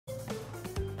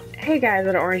Hey guys,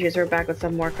 OuterOrange, we're back with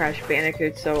some more Crash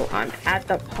Bandicoot. So I'm at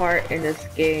the part in this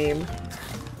game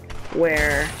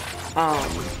where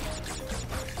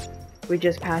we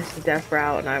just passed the death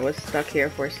route and I was stuck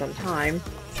here for some time.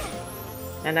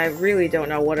 And I really don't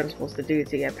know what I'm supposed to do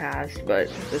to get past, but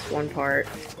this one part,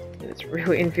 it's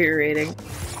really infuriating.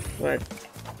 But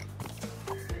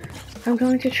I'm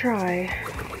going to try.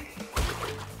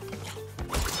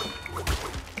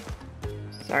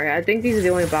 Sorry, I think these are the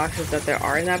only boxes that there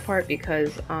are in that part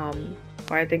because, or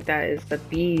I think that is the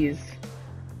bees.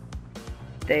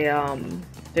 They,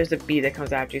 there's a bee that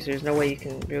comes after you, so there's no way you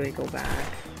can really go back.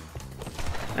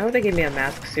 I hope they give me a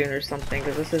mask soon or something,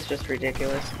 because this is just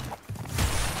ridiculous.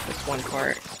 This one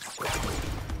part.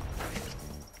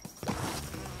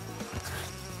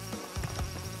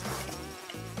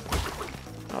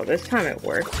 Oh, this time it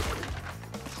worked.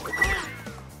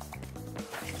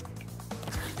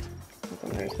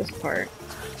 There's this part.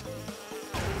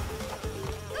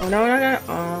 Oh no, no, no.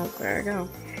 Oh, there I go.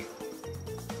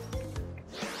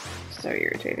 So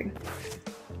irritating.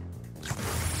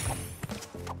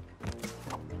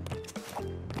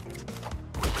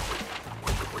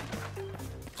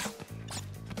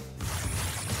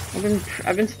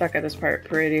 I've been stuck at this part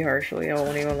pretty harshly, I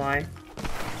won't even lie.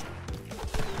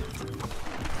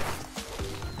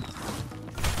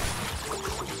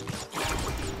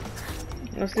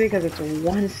 Mostly because it's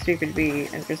one stupid bee,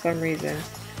 and for some reason,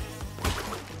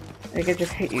 they could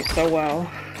just hit you so well.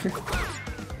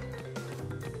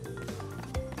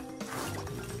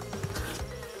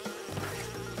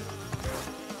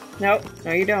 Nope,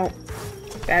 no you don't.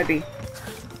 Bad bee.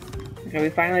 Okay, we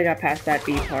finally got past that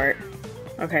bee part.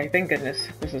 Okay, thank goodness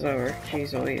this is over.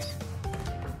 Jeez Louise.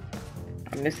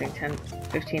 I'm missing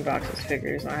 15 boxes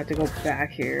figures, and I have to go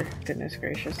back here. Goodness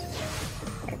gracious.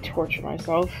 I torture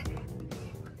myself.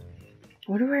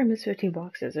 I wonder where I missed 15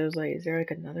 boxes. It was like, is there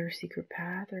like another secret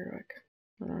path or like,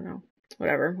 I don't know.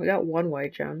 Whatever. We got one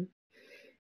white gem.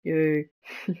 Yay.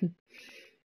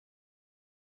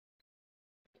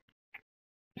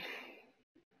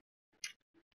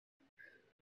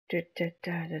 Did I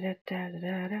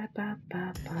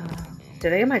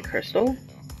get my crystal?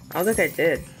 I don't think I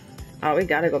did. Oh, we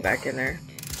gotta go back in there.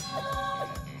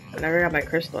 I never got my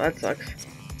crystal. That sucks.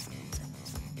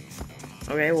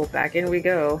 Okay, well, back in we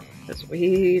go. Because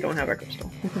we don't have our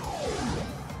crystal.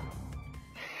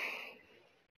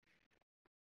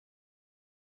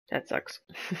 That sucks.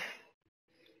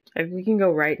 We can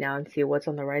go right now and see what's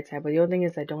on the right side, but the only thing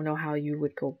is I don't know how you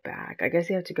would go back. I guess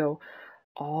you have to go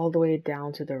all the way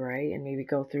down to the right and maybe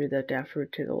go through the death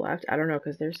route to the left. I don't know,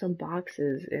 because there's some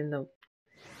boxes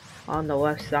on the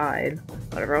left side.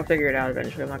 Whatever, I'll figure it out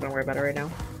eventually. I'm not gonna worry about it right now.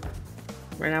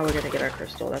 Right now we're gonna get our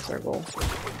crystal. That's our goal.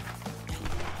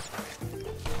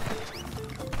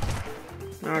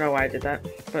 I don't know why I did that,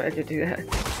 but I did do that.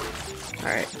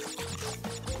 Alright.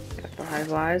 Got 5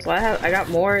 lives. Well, I got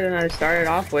more than I started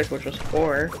off with, which was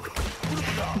 4.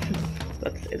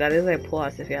 That is a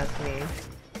plus, if you ask me.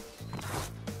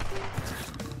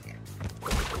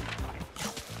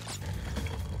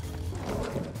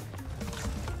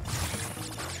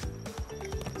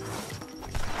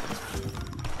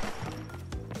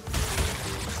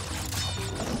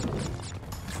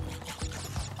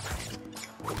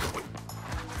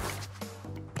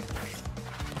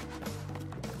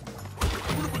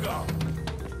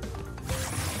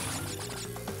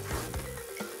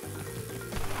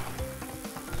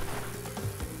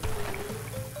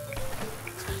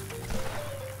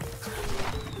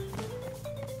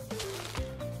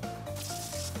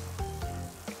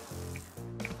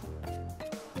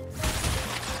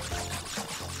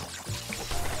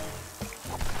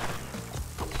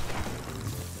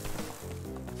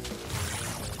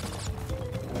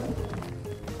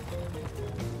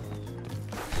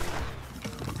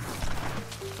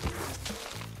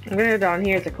 I'm gonna go down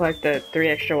here to collect the 3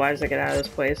 extra lives I get out of this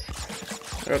place.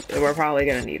 We're probably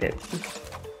gonna need it.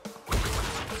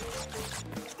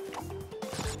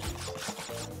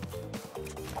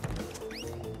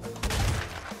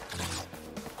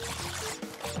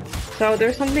 So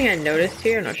there's something I noticed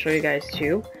here, and I'll show you guys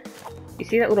too. You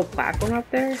see that little platform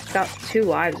up there? It's got 2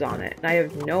 lives on it, and I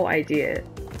have no idea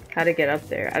how to get up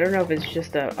there. I don't know if it's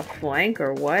just a flank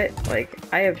or what. Like,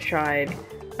 I have tried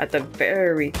at the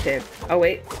very tip. Oh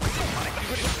wait.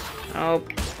 Oh,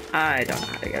 I don't know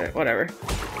how to get it. Whatever.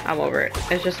 I'm over it.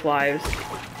 It's just lives.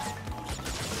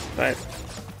 But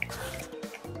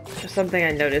just something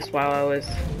I noticed while I was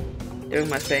doing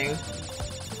my thing.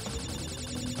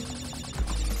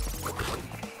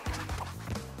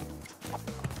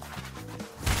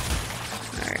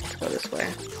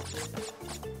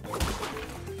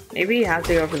 Maybe you have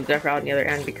to go for the death route on the other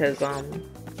end because, get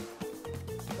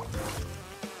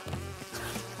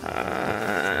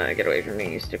away from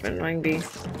me, you stupid annoying bee.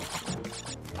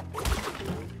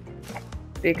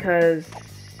 Because,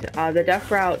 the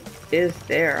death route is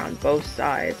there on both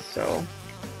sides, so...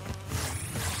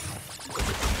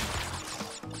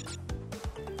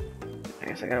 I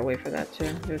guess I gotta wait for that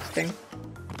to do its thing.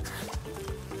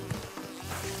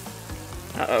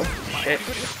 Uh-oh, shit.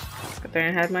 Good thing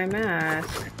I had my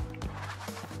mask.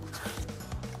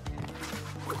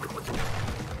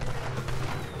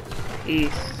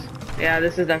 Peace. Yeah,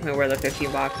 this is definitely where the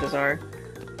 15 boxes are.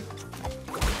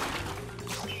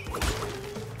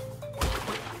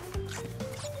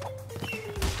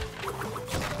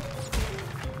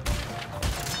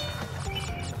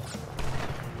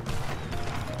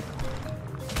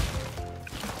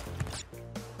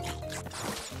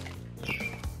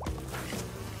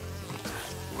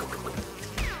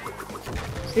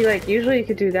 See, like, usually you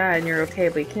could do that and you're okay,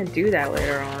 but you can't do that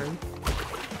later on.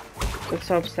 What's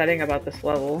so upsetting about this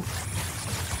level?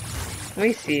 Let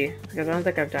me see, because I don't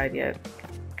think I've died yet.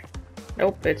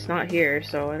 Nope, it's not here,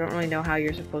 so I don't really know how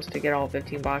you're supposed to get all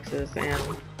 15 boxes, and...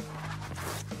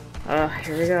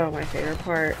 here we go, my favorite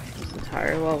part. This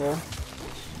entire level.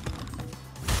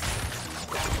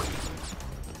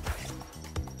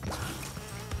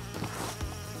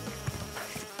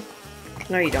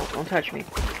 No, you don't. Don't touch me.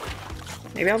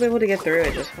 Maybe I'll be able to get through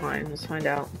it just fine. Let's find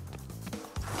out.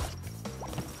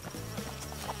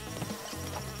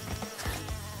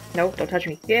 Nope, don't touch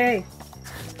me. Yay!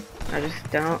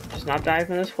 Just not die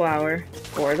from this flower.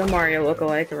 Or the Mario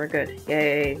lookalike and we're good.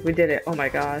 Yay, we did it. Oh my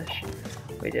gosh.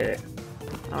 We did it.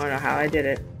 I don't know how I did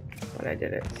it, but I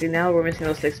did it. See, now we're missing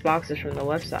those 6 boxes from the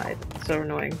left side. It's so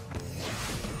annoying.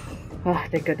 Oh,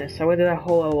 thank goodness. I went through that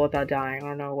whole level without dying. I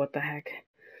don't know what the heck.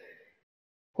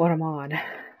 What I'm on.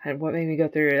 And what made me go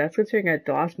through it. That's considering I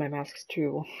lost my masks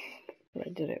too. But I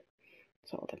did it.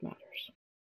 That's all that matters.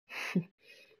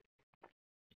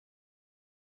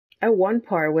 At one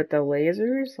part with the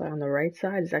lasers, like on the right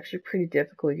side, is actually pretty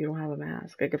difficult if you don't have a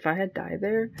mask. Like if I had died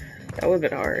there, that would have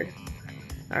been hard.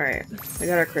 Alright, we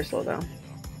got our crystal though.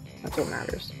 That's what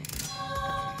matters.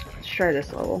 Let's try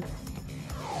this level.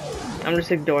 I'm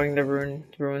just ignoring the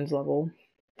ruins level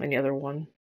and the other one.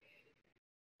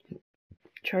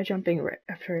 Try jumping right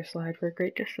after a slide for a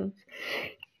great distance.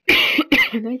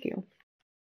 Thank you.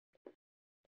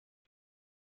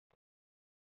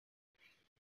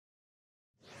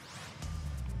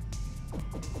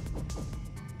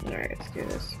 Alright, let's do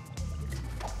this.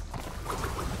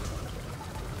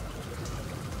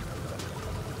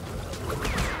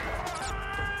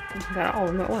 Got all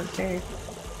of them at once, hey.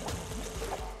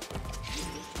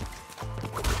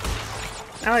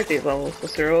 I like these levels, the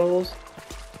serial levels.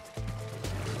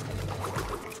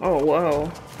 Oh,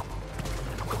 whoa.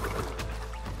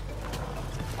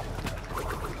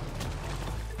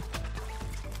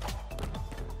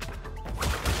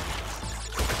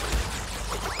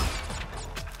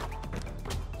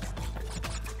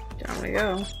 Down we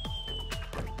go.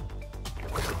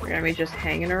 We're gonna be just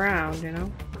hanging around, you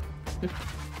know?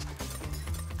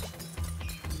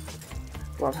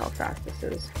 Love how fast this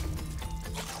is.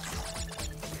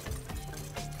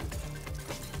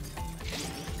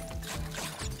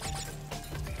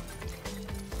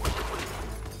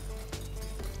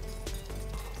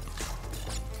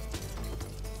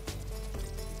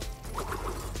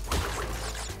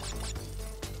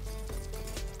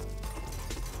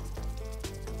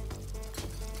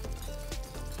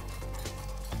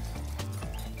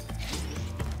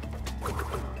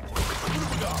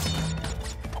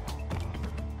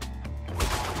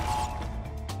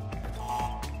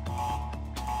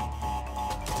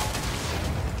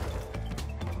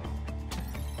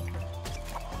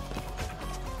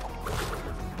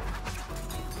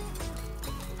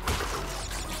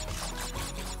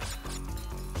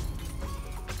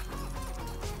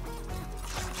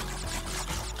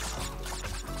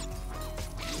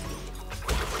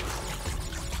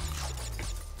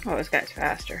 Oh, this guy's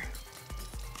faster.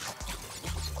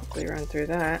 Let's quickly run through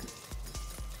that.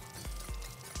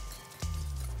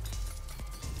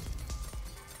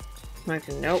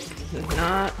 Nope.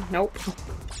 Nope.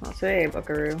 I'll say,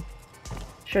 buckaroo.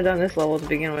 Should've done this level to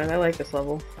begin with. I like this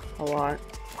level a lot.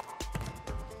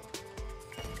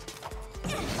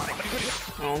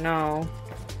 Oh no.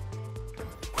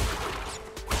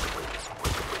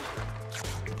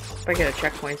 Hope I get a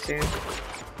checkpoint soon.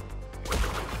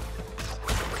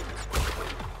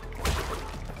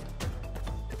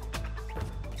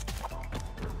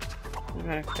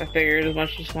 I figured as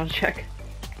much, just one check.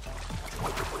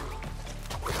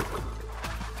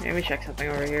 Let me check something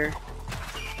over here.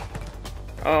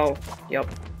 Oh, yep.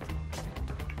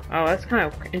 Oh, that's kind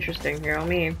of interesting. Here, let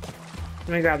me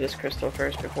grab this crystal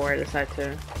first before I decide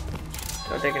to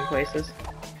go digging places.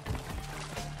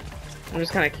 I'm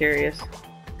just kind of curious.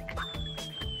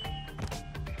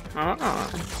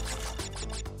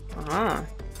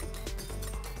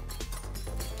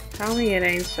 Tell me it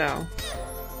ain't so.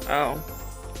 Oh,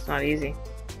 it's not easy.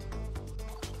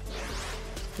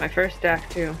 My first deck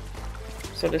too.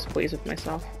 I'm so displeased with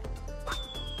myself.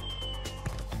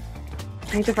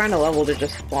 I need to find a level to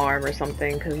just farm or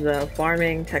something, because the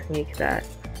farming technique that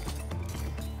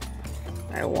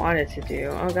I wanted to do...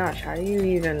 Oh gosh, how do you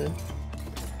even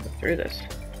go through this?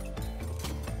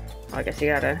 Oh, I guess you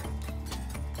gotta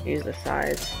use the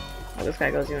sides. Oh, this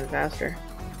guy goes even faster.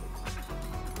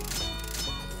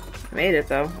 I made it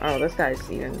though. Oh, this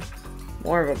guy's even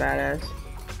more of a badass.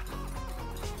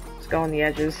 Let's go on the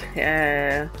edges.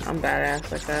 Yeah, I'm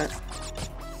badass like that.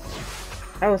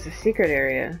 Oh, it's a secret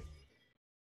area.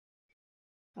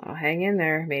 I'll hang in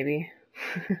there, maybe.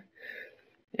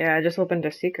 Yeah, I just opened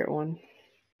a secret one.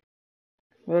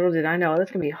 Little did I know,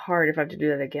 that's gonna be hard if I have to do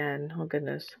that again. Oh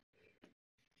goodness.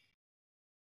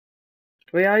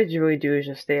 What all you really do is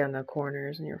just stay on the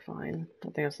corners and you're fine. I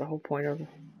think that's the whole point of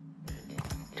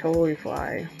Totally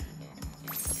Fly.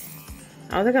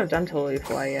 I don't think I've done Totally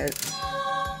Fly yet.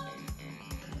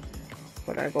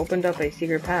 But I've opened up a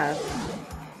secret path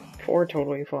for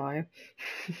Totally Fly.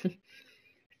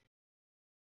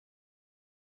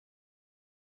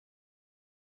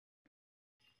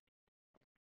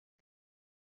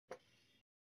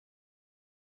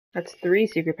 That's 3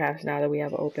 secret paths now that we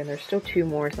have open. There's still 2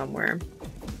 more somewhere.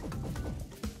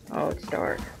 Oh, it's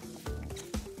dark.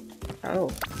 Oh.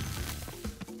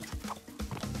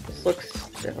 This looks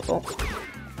difficult.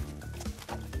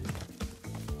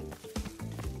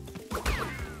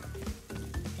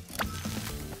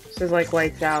 This is like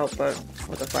Lights Out, but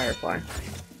with a firefly.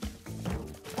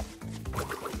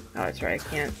 Oh, that's right, I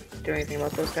can't do anything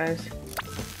about those guys.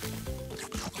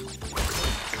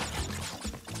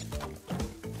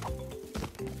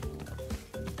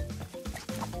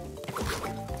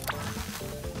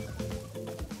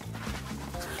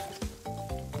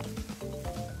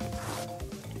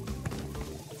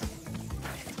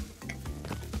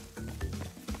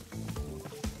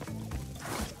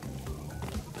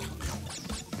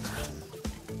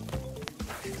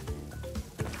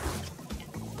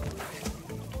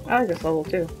 I like this level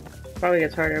too. Probably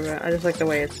gets harder, but I just like the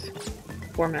way it's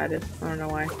formatted. I don't know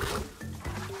why.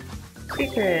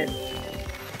 Secret!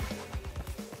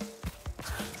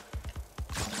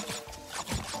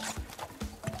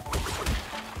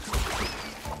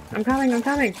 I'm coming, I'm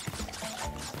coming!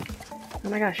 Oh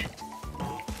my gosh.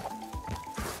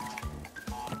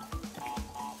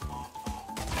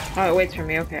 Oh, it waits for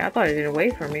me. Okay, I thought it didn't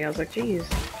wait for me. I was like, geez.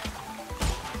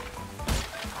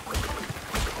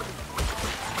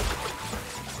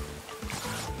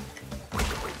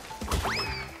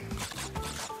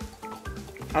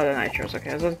 Oh, the nitros.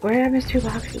 Okay, I was like, where did I miss 2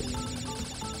 boxes?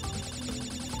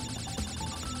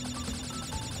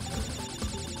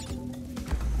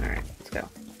 Alright, let's go.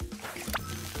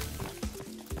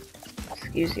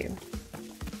 Excuse you.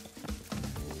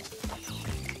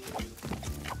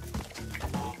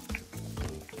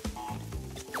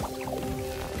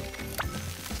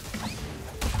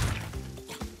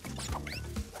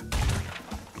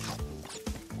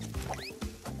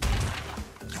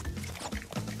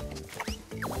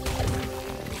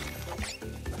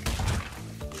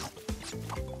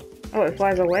 Oh, it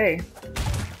flies away.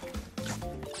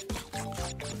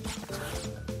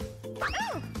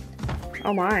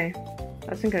 Oh my.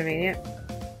 That's inconvenient.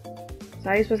 So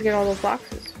how are you supposed to get all those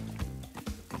boxes?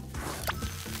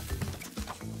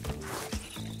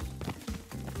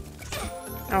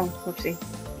 Oh, whoopsie.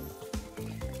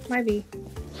 Might be.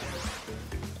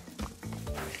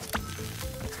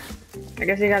 I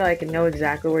guess you gotta like know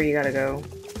exactly where you gotta go.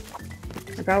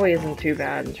 It probably isn't too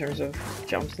bad in terms of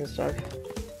jumps and stuff.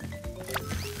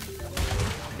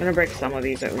 I'm gonna break some of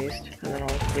these at least, and then I'll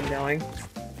keep going.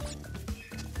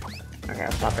 Okay,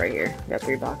 I'll stop right here. We got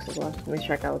 3 boxes left. Let me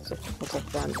check out what's up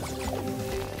front.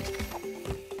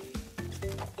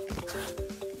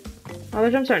 Oh,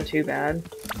 the jumps aren't too bad.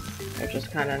 They're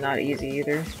just kind of not easy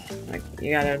either. Like,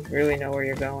 you gotta really know where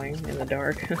you're going in the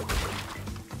dark.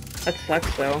 That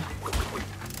sucks though.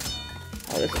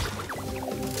 Oh, this is...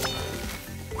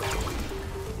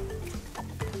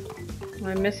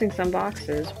 I'm missing some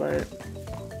boxes, but...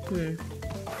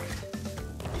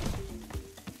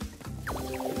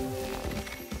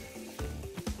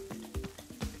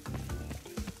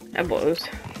 That blows.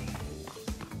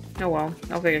 Oh well,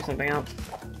 I'll figure something out.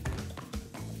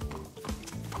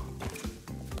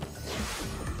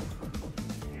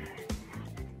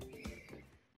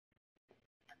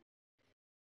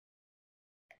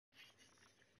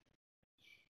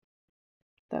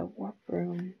 that warp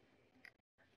room?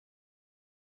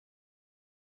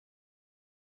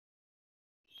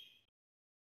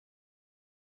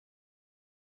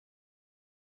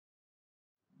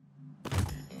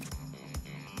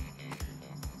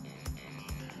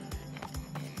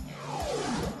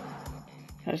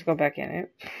 I'll just go back in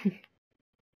it.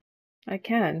 I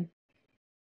can.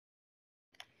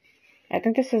 I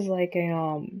think this is like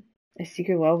a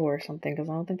secret level or something, because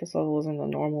I don't think this level is in the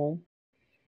normal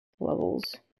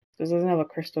levels. This doesn't have a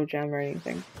crystal gem or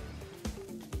anything.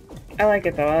 I like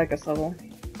it though, I like this level.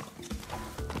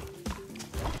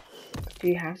 Do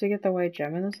you have to get the white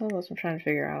gem in this level? That's what I'm trying to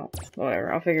figure out.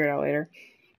 Whatever, I'll figure it out later.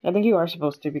 I think you are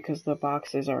supposed to, because the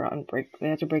boxes are unbreakable. They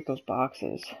have to break those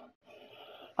boxes.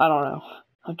 I don't know.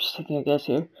 I'm just taking a guess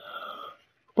here.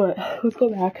 But let's go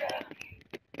back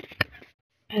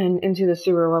and into the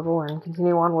sewer level and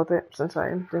continue on with it, since I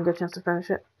didn't get a chance to finish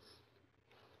it.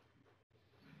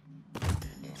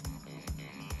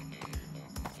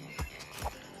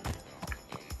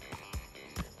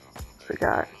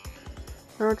 Forgot.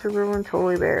 Road to ruin,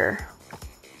 totally bare.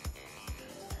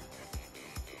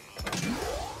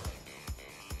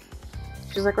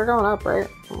 She's like, we're going up, right?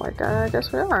 I'm like, I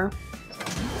guess we are.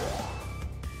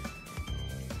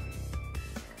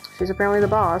 She's apparently the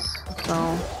boss,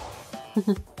 so...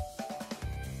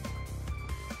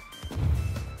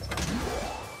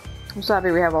 I'm so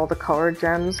happy we have all the colored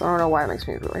gems. I don't know why it makes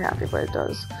me really happy, but it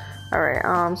does. Alright,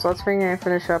 so let's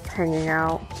finish up hanging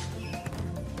out.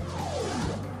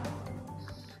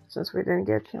 Since we didn't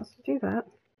get a chance to do that.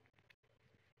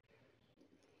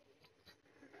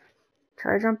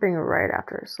 Try jumping right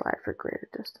after a slide for greater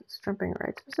distance. Jumping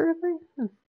right specifically?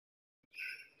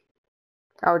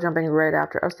 Oh, jumping right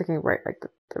after. I was thinking right, like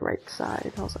the right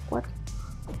side. I was like, what?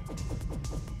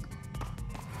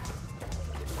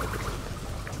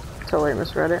 Totally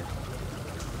misread it.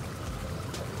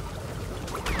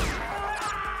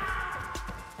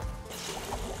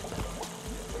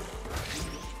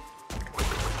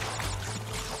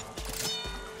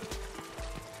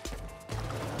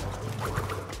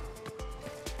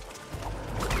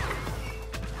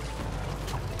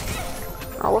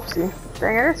 Oh, whoopsie.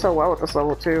 Dang, I did so well with this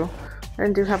level too. I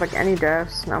didn't have like any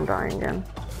deaths. Now I'm dying again.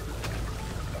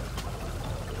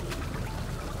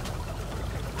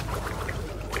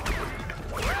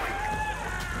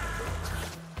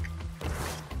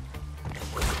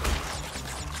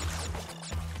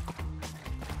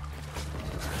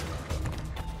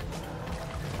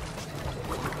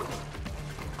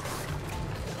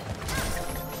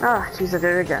 Ah, jeez, I did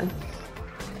it again.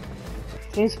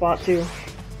 Same spot too.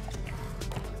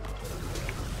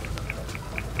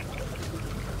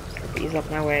 Ease up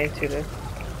my way to the...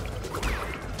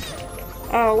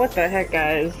 Oh, what the heck,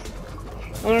 guys?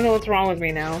 I don't know what's wrong with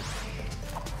me now.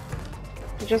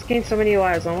 I just gained so many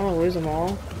lives, I don't want to lose them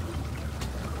all.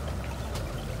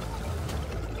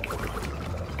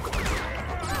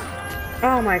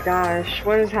 Oh my gosh,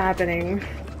 what is happening?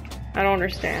 I don't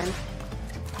understand.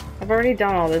 I've already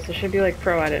done all this, I should be like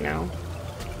pro at it now.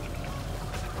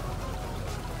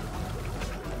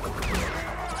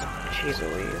 Jeez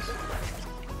Louise.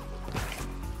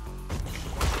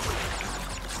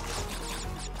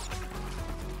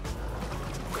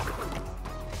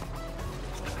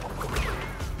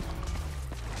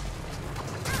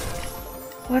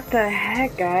 What the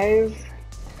heck, guys?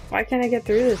 Why can't I get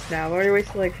through this now? I've already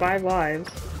wasted like 5 lives.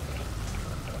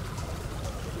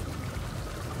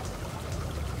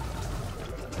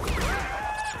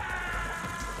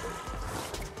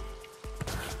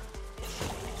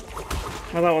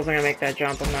 I thought I wasn't gonna make that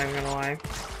jump, I'm not even gonna lie.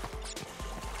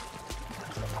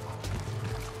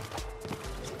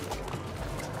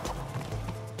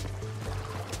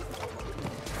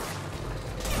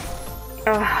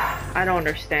 Ugh, I don't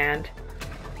understand.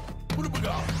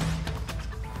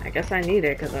 I guess I need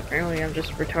it, because apparently I'm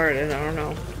just retarded, I don't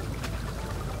know.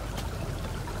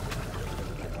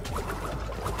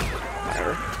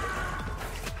 Whatever.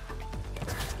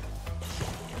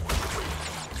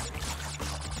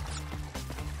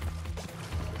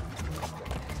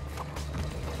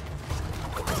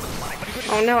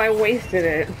 Oh no, I wasted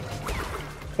it.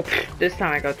 This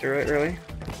time I got through it, really.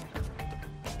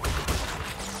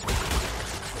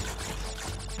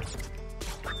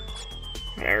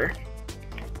 Whatever.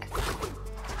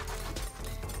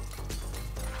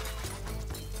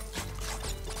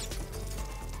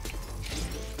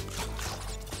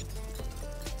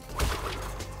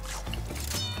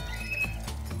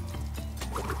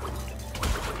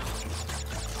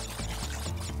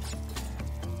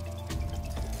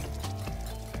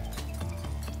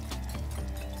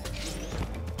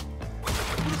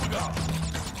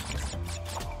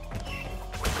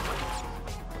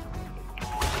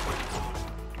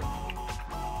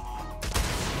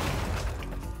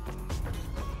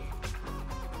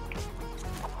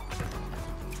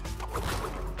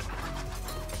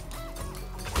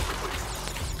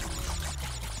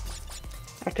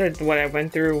 after what I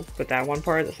went through with that one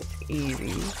part, this is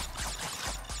easy.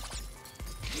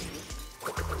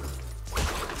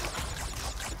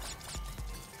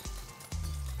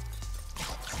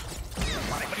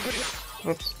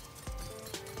 Whoops.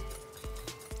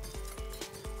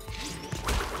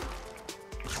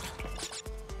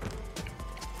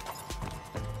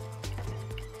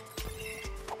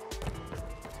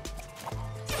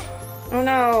 Oh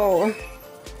no!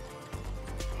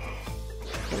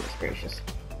 Goodness gracious.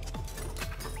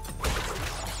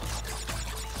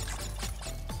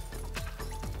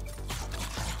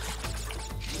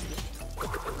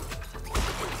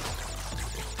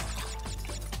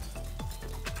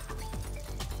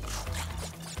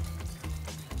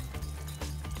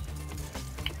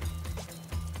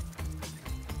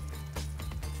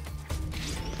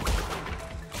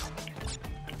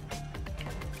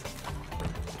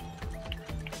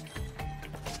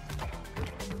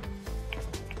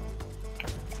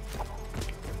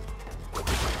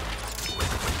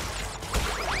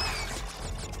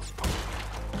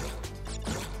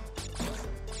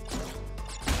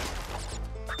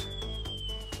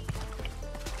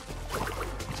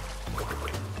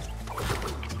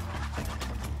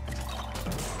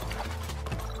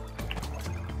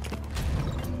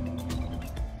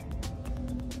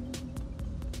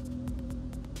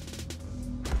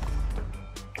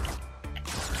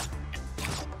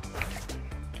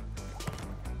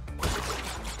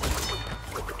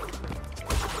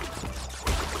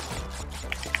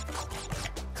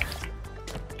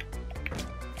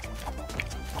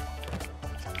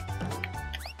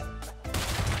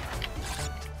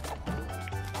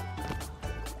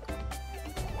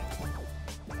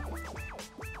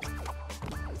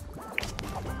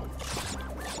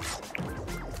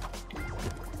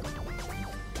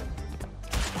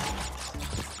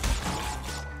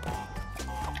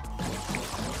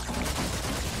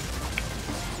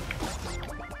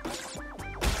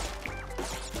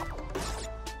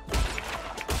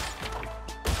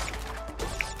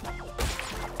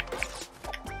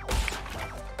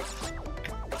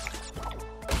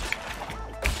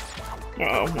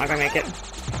 Uh-oh, not gonna make it.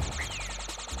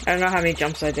 I don't know how many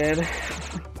jumps I did.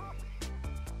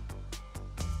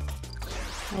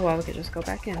 Oh well, we could just go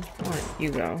back in. I want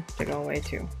you to go away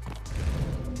too.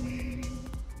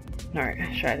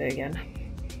 Alright, try it again.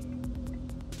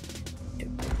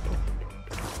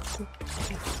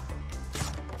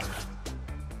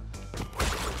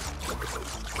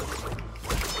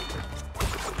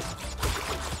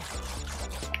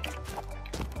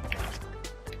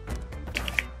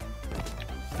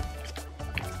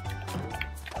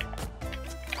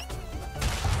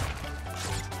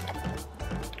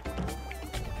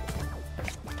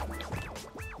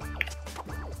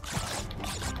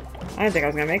 I didn't think I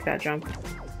was gonna make that jump.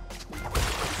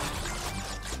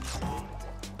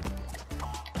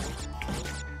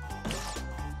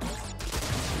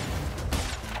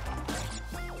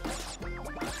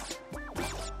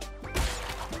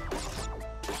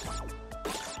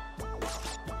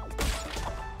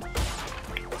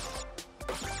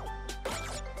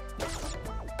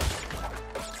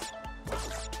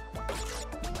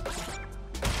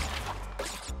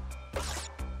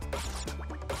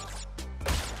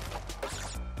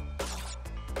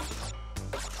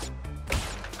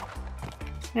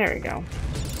 There we go.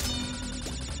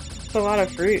 It's a lot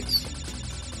of fruits.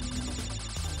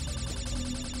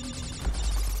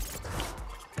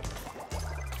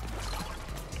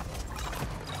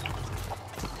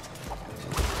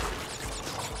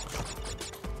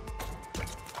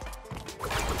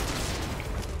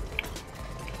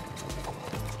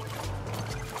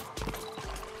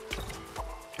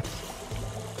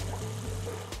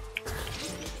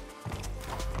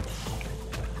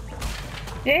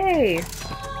 Yay!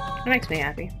 That makes me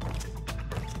happy.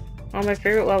 All my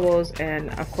favorite levels,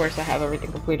 and of course I have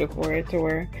everything completed for it to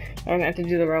where I don't have to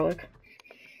do the relic.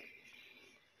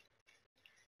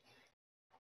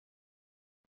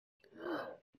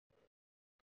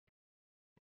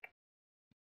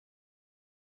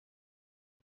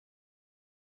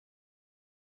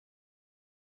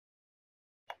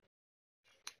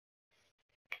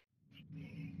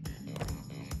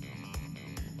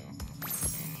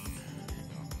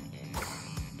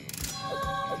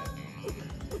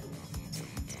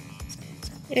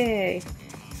 Yay!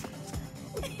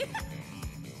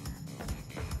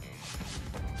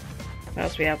 What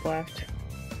else we have left?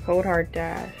 Cold Hard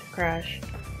Dash Crash.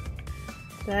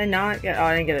 Did I not get? Oh,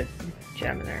 I didn't get a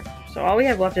gem in there. So all we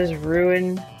have left is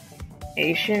Ruination,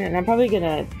 and I'm probably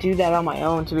gonna do that on my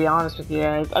own. To be honest with you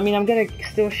guys, I mean I'm gonna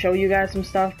still show you guys some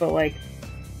stuff, but like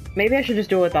Maybe I should just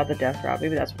do it without the death route.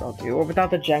 Maybe that's what I'll do. Or without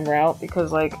the gem route,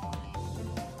 because, like,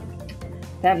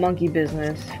 that monkey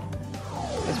business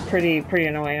is pretty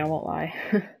annoying, I won't lie.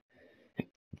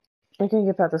 I can't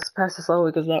get past this level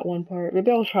because of that one part.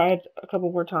 Maybe I'll try it a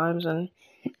couple more times, and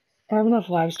I have enough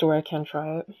lives to where I can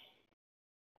try it.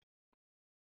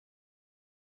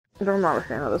 But I'm not a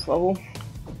fan of this level.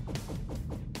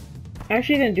 I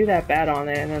actually didn't do that bad on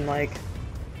it, and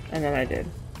then I did.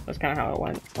 That's kind of how it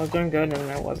went. I was doing good, and then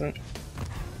I wasn't.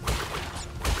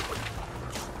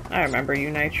 I remember you,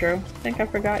 Nitro. I think I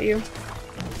forgot you.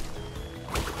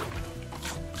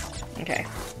 Okay.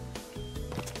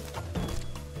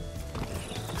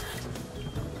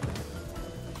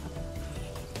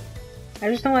 I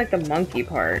just don't like the monkey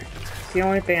part. It's the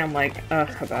only thing I'm like,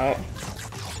 ugh, about.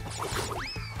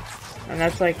 And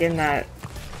that's like in that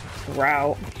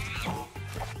route.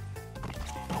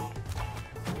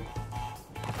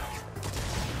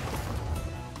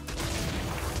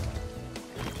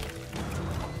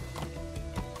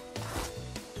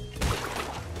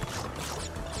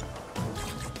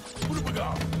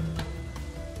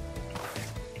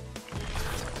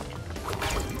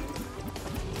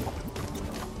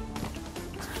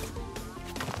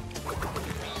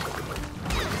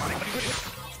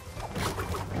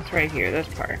 Right here, this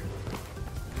part.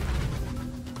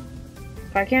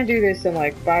 If I can't do this in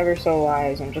like 5 or so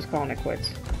lives, I'm just calling it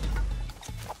quits.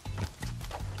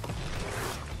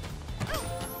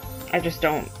 I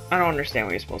don't understand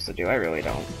what you're supposed to do, I really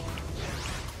don't.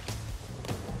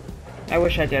 I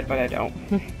wish I did, but I don't.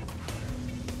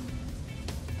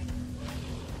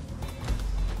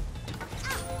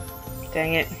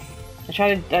 Dang it. I'm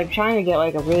trying to get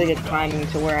like a really good timing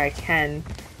to where I can,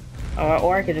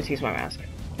 or I could just use my mask.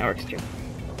 That works too.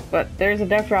 But there's a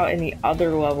death route in the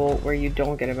other level where you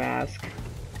don't get a mask.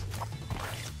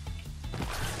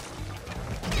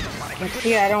 But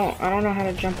see, I don't know how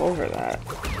to jump over that.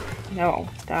 No,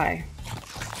 die.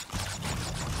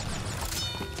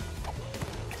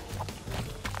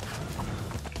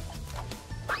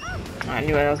 I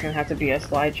knew that was gonna have to be a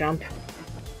slide jump.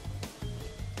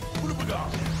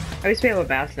 At least we have a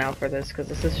mask now for this, because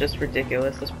this is just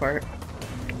ridiculous, this part.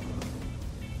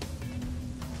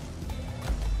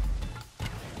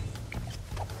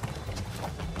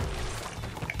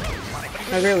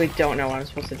 I really don't know what I'm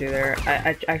supposed to do there.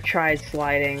 I've tried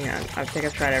sliding, and I think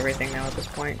I've tried everything now at this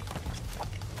point.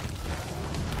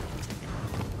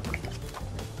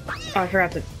 Oh, I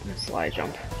forgot to slide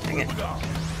jump. Dang it.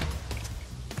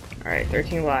 Alright,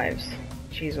 13 lives.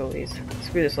 Jeez Louise.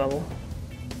 Screw this level.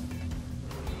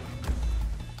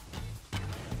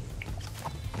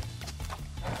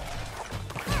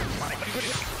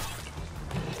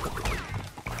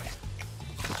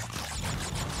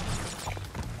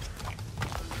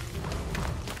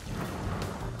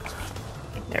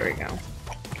 There we go.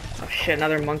 Oh shit,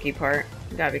 another monkey part.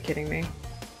 You gotta be kidding me.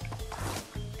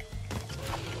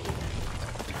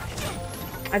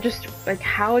 I just, like,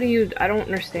 how do you, I don't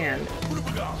understand.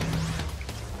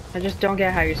 I just don't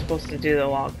get how you're supposed to do the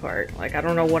log part. Like, I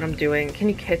don't know what I'm doing. Can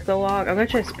you kick the log? I'm gonna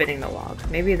try spinning the log.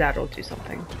 Maybe that'll do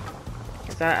something.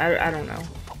 'Cause I don't know.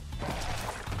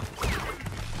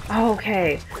 Oh,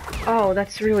 okay. Oh,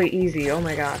 that's really easy. Oh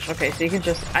my gosh. Okay, so you can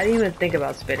just... I didn't even think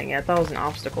about spinning it. I thought it was an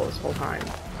obstacle this whole time.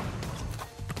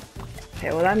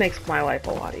 Okay, well that makes my life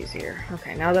a lot easier.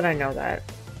 Okay, now that I know that.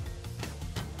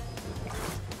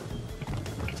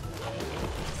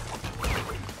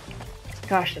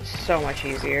 Gosh, that's so much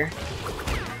easier.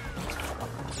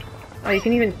 Oh, you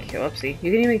can even kill... Oopsie.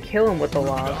 You can even kill him with the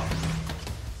log.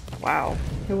 Wow.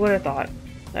 Who would have thought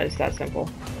that it's that simple?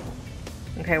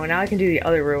 Okay, well now I can do the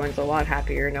other ruins a lot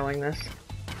happier knowing this.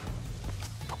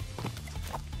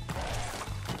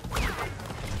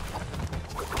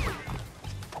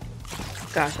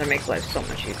 Gosh, that makes life so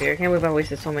much easier. I can't believe I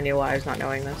wasted so many lives not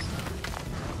knowing this.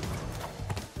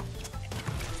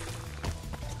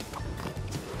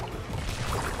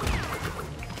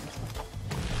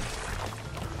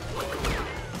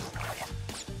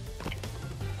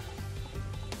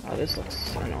 Oh, this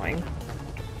looks annoying.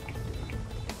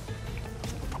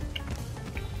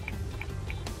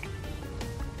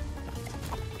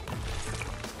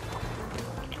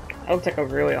 That looks like a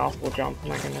really awful jump, oh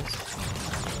my goodness.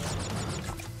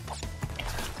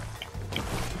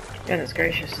 Goodness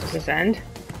gracious, does this end?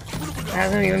 It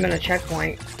hasn't even been a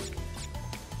checkpoint.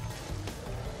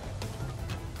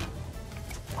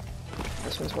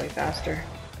 This one's way faster.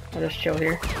 I'll just chill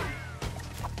here.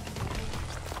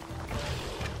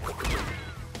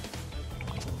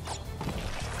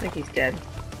 I think he's dead.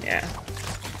 Yeah.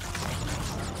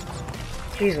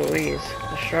 Jeez Louise.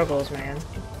 The struggles, man.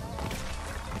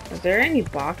 Was there any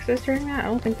boxes during that? I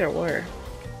don't think there were.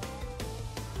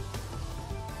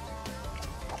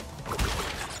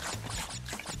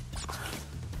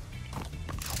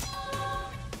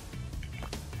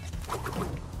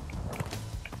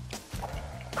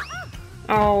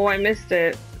 Oh, I missed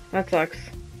it. That sucks.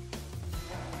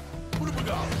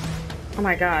 Oh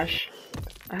my gosh.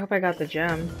 I hope I got the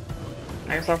gem.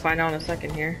 I guess I'll find out in a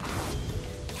second here.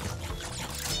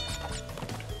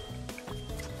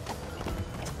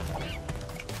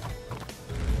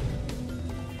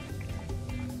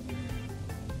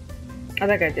 I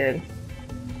think I did.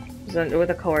 So with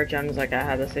the color gems, like I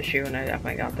had this issue, and I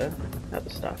definitely got the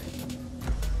stuff.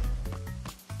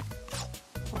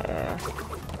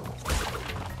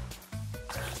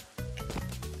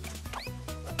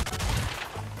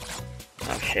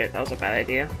 Oh shit, that was a bad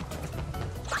idea.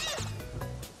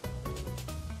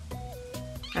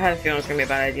 I had a feeling it was gonna be a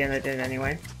bad idea, and I did it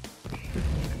anyway.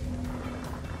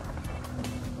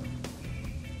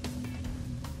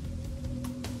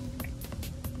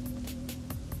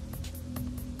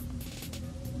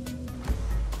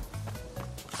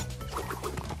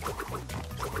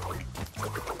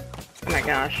 Oh my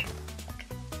gosh.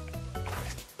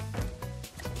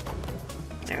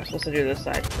 Yeah, I'm supposed to do this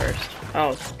side first.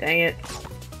 Oh, dang it.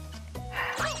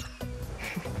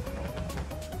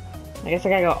 I guess I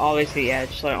gotta go all the way to the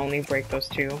edge, so I only break those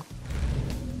two.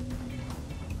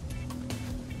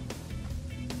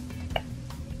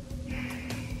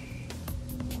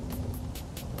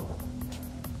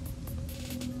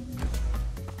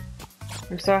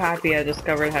 I'm so happy I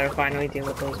discovered how to finally deal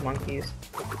with those monkeys.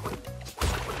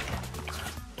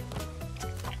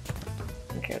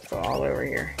 Okay, let's go all the way over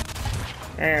here.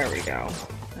 There we go.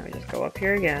 Let me just go up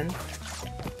here again.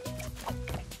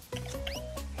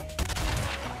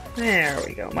 There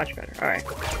we go, much better. Alright.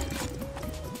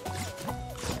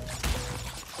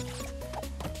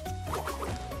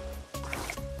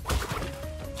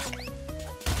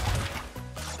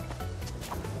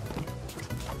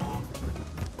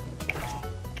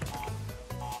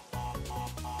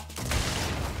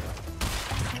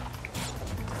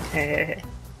 Hey.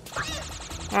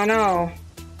 Oh no.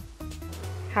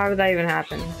 How did that even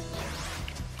happen?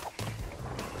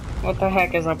 What the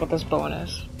heck is up with this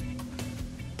bonus?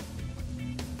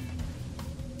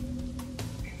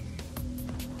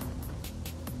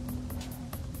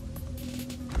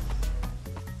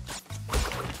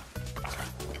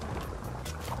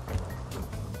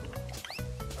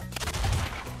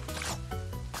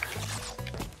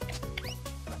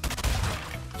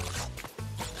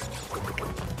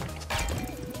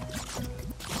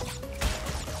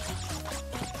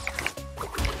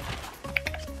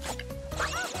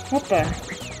 What the?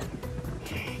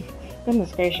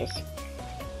 Goodness gracious.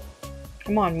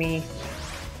 Come on, me.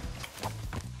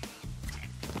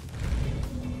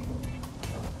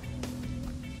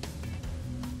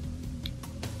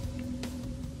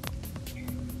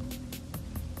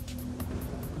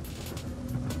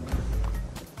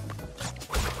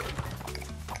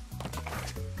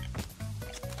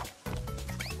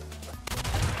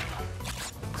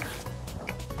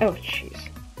 Oh, jeez.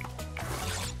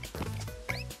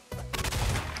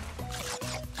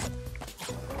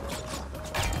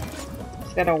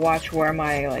 Just gotta watch where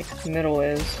my, like, middle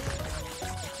is,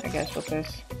 I guess, with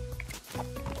this.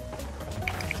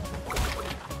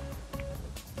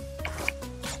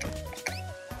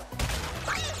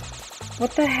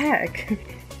 What the heck?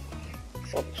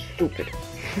 So stupid.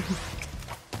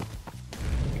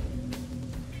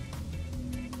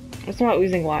 It's not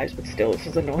losing lives, but still, this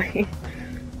is annoying.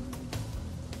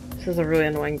 This is a really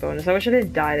annoying bonus. I wish I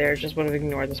didn't die there, I just would have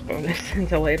ignored this bonus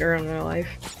until later in my life.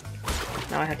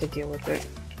 Now I have to deal with it.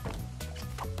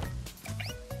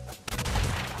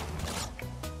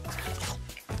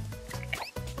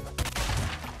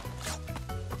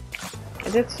 I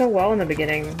did so well in the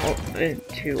beginning. Well,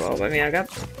 too well. I mean, I got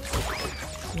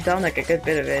done like a good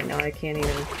bit of it. Now I can't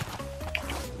even...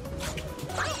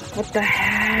 What the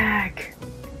heck?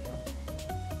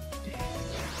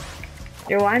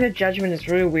 Your line of judgment is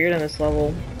really weird on this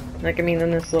level. Like, I mean,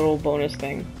 in this little bonus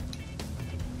thing.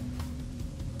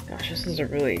 Gosh, this is a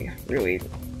really, really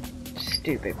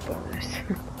stupid bonus.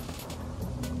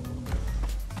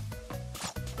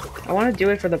 I want to do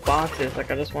it for the boxes.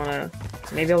 Like, I just want to...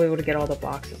 Maybe I'll be able to get all the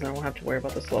boxes and I won't have to worry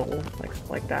about this level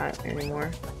like that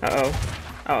anymore. Uh-oh.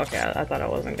 Oh, okay. I thought I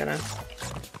wasn't gonna... I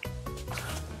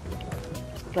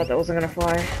thought that wasn't gonna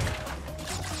fly.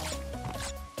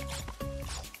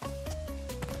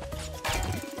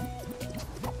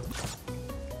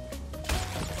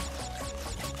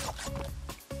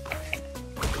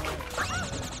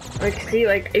 Like, see,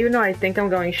 like, even though I think I'm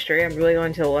going straight, I'm really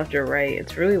going to the left or right.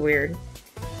 It's really weird.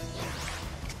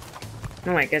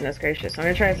 Oh my goodness gracious. I'm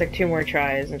gonna try this like 2 more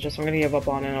tries and I'm gonna give up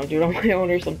on it. I'll do it on my own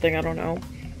or something, I don't know.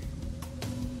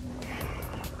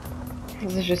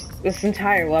 This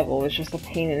entire level is just a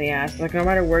pain in the ass. Like, no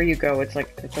matter where you go, it's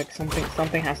like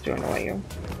something has to annoy you.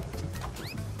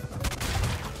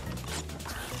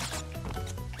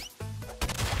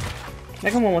 I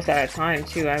think I'm almost out of time,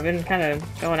 too. I've been kind of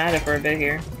going at it for a bit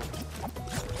here.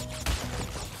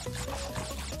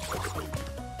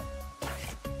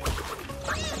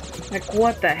 Like,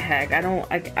 what the heck? I don't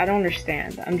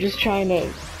understand. I'm just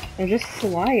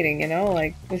sliding, you know?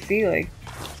 Like, to see, like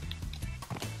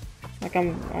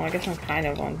I guess I'm kind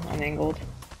of unangled.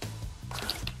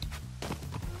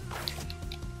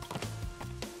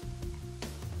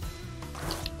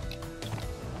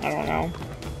 I don't know.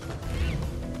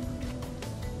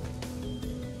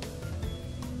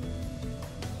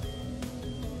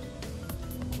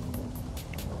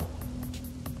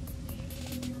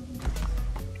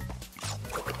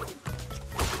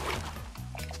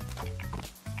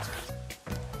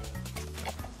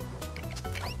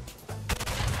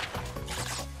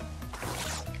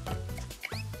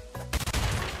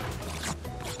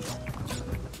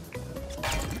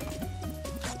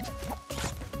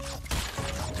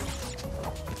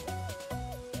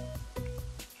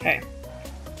 Okay.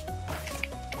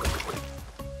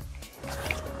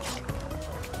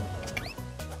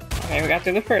 Okay, we got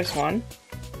through the first one.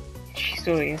 Jeez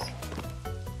Louise.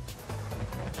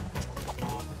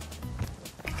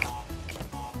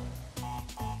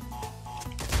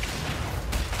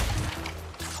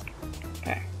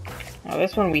 Okay. Now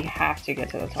this one we have to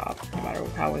get to the top, no matter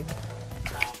how we...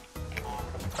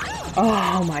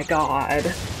 Oh my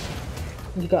god.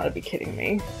 You gotta be kidding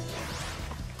me.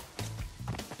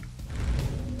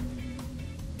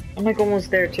 I'm like almost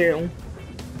there too.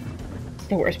 It's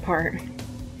the worst part.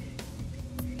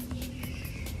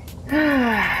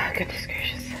 Goodness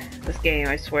gracious. This game,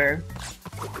 I swear.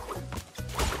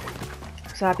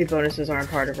 Sloppy bonuses aren't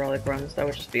part of relic runs, that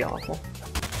would just be awful.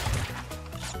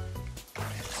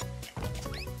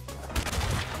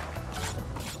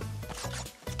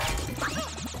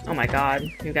 Oh my god,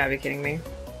 you gotta be kidding me.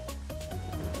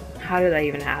 How did that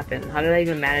even happen? How did I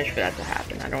even manage for that to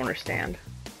happen? I don't understand.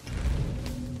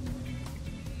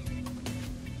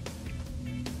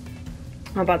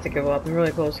 I'm about to give up. I'm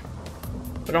really close.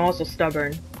 But I'm also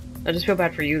stubborn. I just feel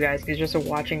bad for you guys because you're just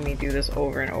watching me do this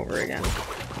over and over again.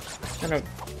 I'm gonna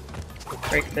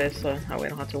break this so that way I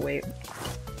don't have to wait.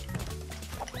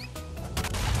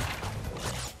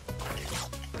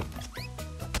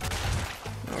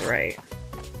 Alright.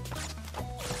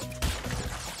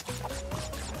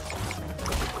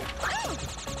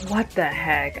 What the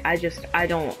heck?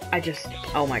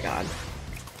 Oh my god.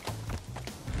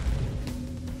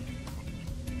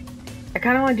 I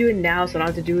kind of want to do it now so I don't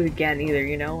have to do it again either,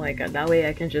 you know? Like, that way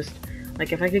I can just,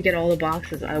 like, if I could get all the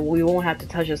boxes, we won't have to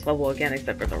touch this level again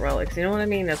except for the relics, you know what I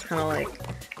mean? That's kind of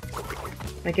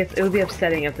like, it would be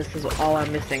upsetting if this is all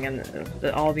I'm missing and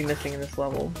that all I'll be missing in this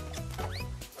level.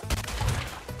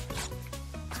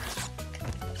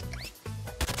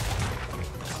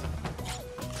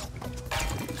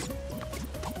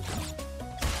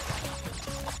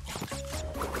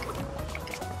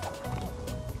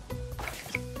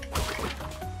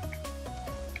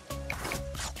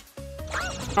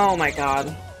 Oh my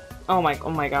god. Oh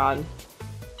my god.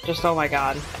 Just oh my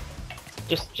god.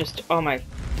 Just oh my,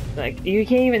 like, you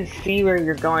can't even see where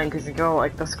you're going because you go,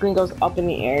 like, the screen goes up in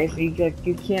the air so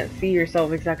you can't see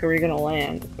yourself exactly where you're gonna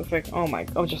land. It's like, oh my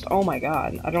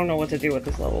god. I don't know what to do with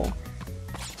this level.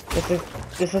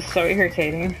 This is so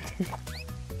irritating.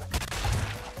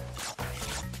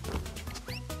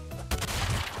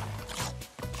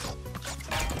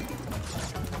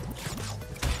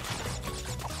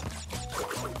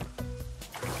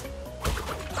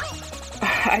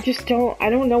 I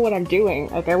don't know what I'm doing.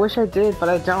 Like, I wish I did, but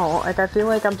I don't. Like, I feel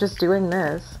like I'm just doing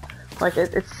this. Like,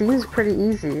 it seems pretty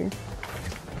easy.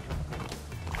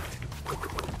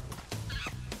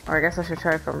 Or I guess I should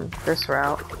try from this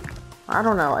route. I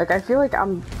don't know. Like, I feel like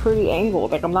I'm pretty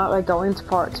angled. Like, I'm not, like, going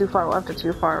too far left or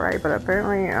too far right, but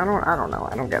apparently, I don't know.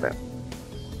 I don't get it.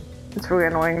 It's really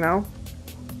annoying, though.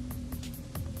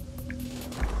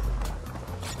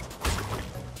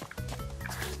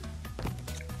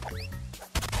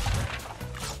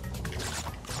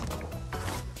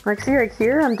 Like, see, like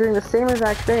here, I'm doing the same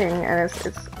exact thing, and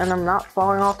and I'm not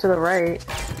falling off to the right.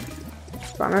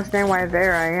 So I understand why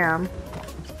there I am.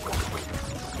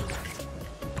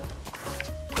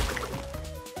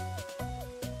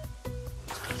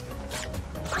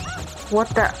 What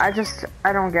the?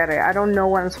 I don't get it. I don't know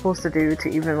what I'm supposed to do to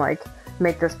even, like,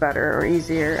 make this better or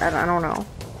easier. I don't know.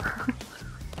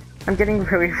 I'm getting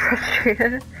really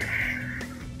frustrated.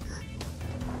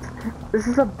 This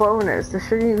is a bonus. This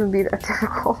shouldn't even be that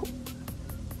difficult.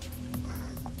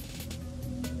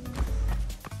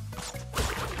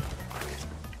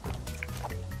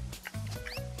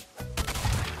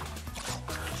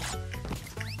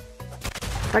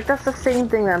 Like, that's the same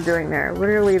thing I'm doing there.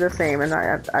 Literally the same, and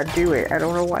I do it. I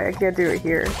don't know why I can't do it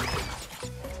here.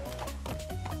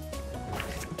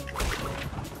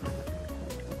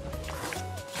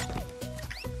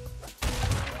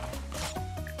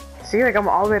 See, like, I'm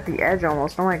all the way at the edge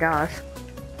almost. Oh my gosh.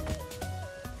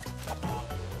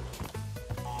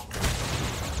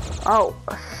 Oh,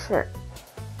 shit.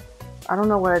 I don't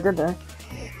know what I did there.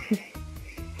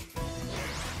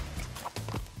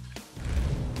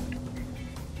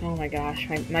 Oh my gosh,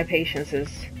 my patience is...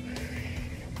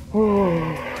 Ooh.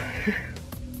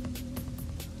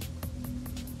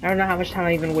 I don't know how much time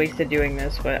I even wasted doing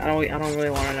this, but I don't really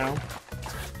want to know.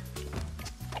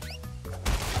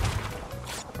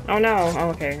 Oh no! Oh,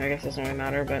 okay, I guess it doesn't really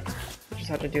matter, but I just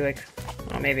have to do like...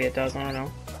 Oh, maybe it does, I don't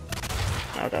know.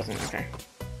 No, it doesn't, okay.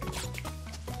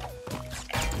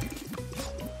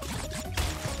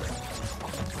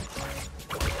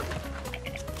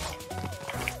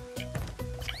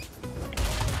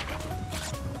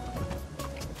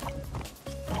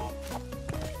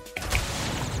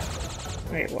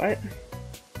 Wait, what?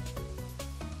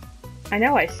 I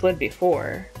know I slid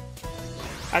before.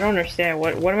 I don't understand.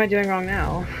 What am I doing wrong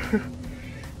now?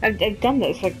 I've done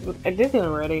this. Like, I did it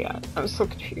already. I'm so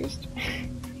confused.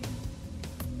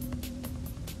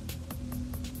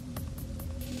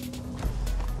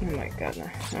 Oh my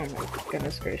goodness. Oh my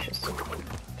goodness gracious.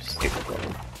 Stupid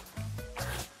level.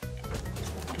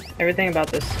 Everything about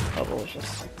this level is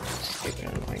just stupid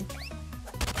and annoying.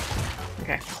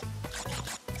 Okay.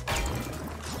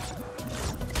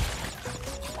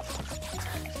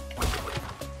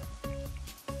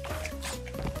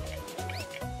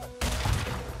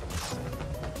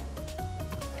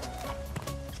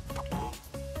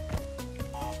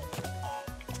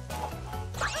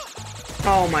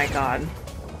 Oh my god.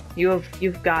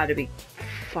 You've got to be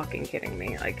fucking kidding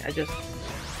me. Like,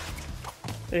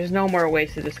 there's no more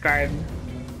ways to describe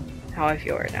how I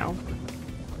feel right now.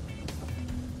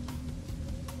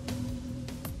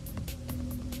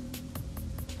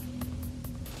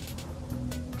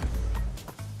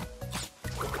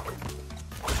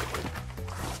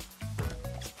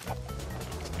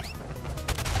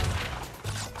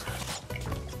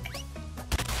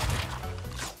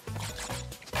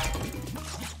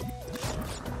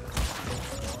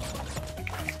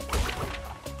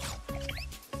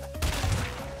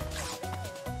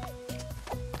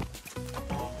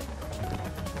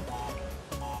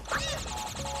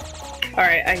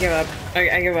 Alright, I give up.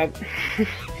 I give up.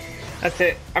 That's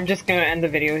it. I'm just gonna end the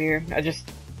video here.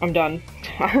 I'm done.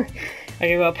 I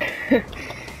give up.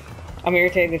 I'm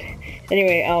irritated.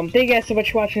 Anyway, thank you guys so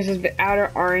much for watching. This has been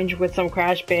OuterOrange with some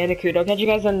Crash Bandicoot. I'll catch you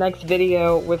guys in the next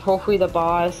video with hopefully the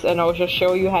boss, and I'll just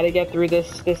show you how to get through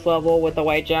this level with the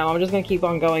white gem. I'm just gonna keep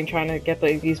on going, trying to get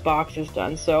these boxes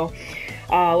done. So,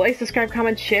 like, subscribe,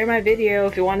 comment, share my video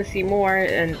if you want to see more,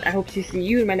 and I hope to see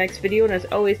you in my next video. And as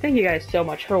always, thank you guys so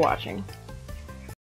much for watching.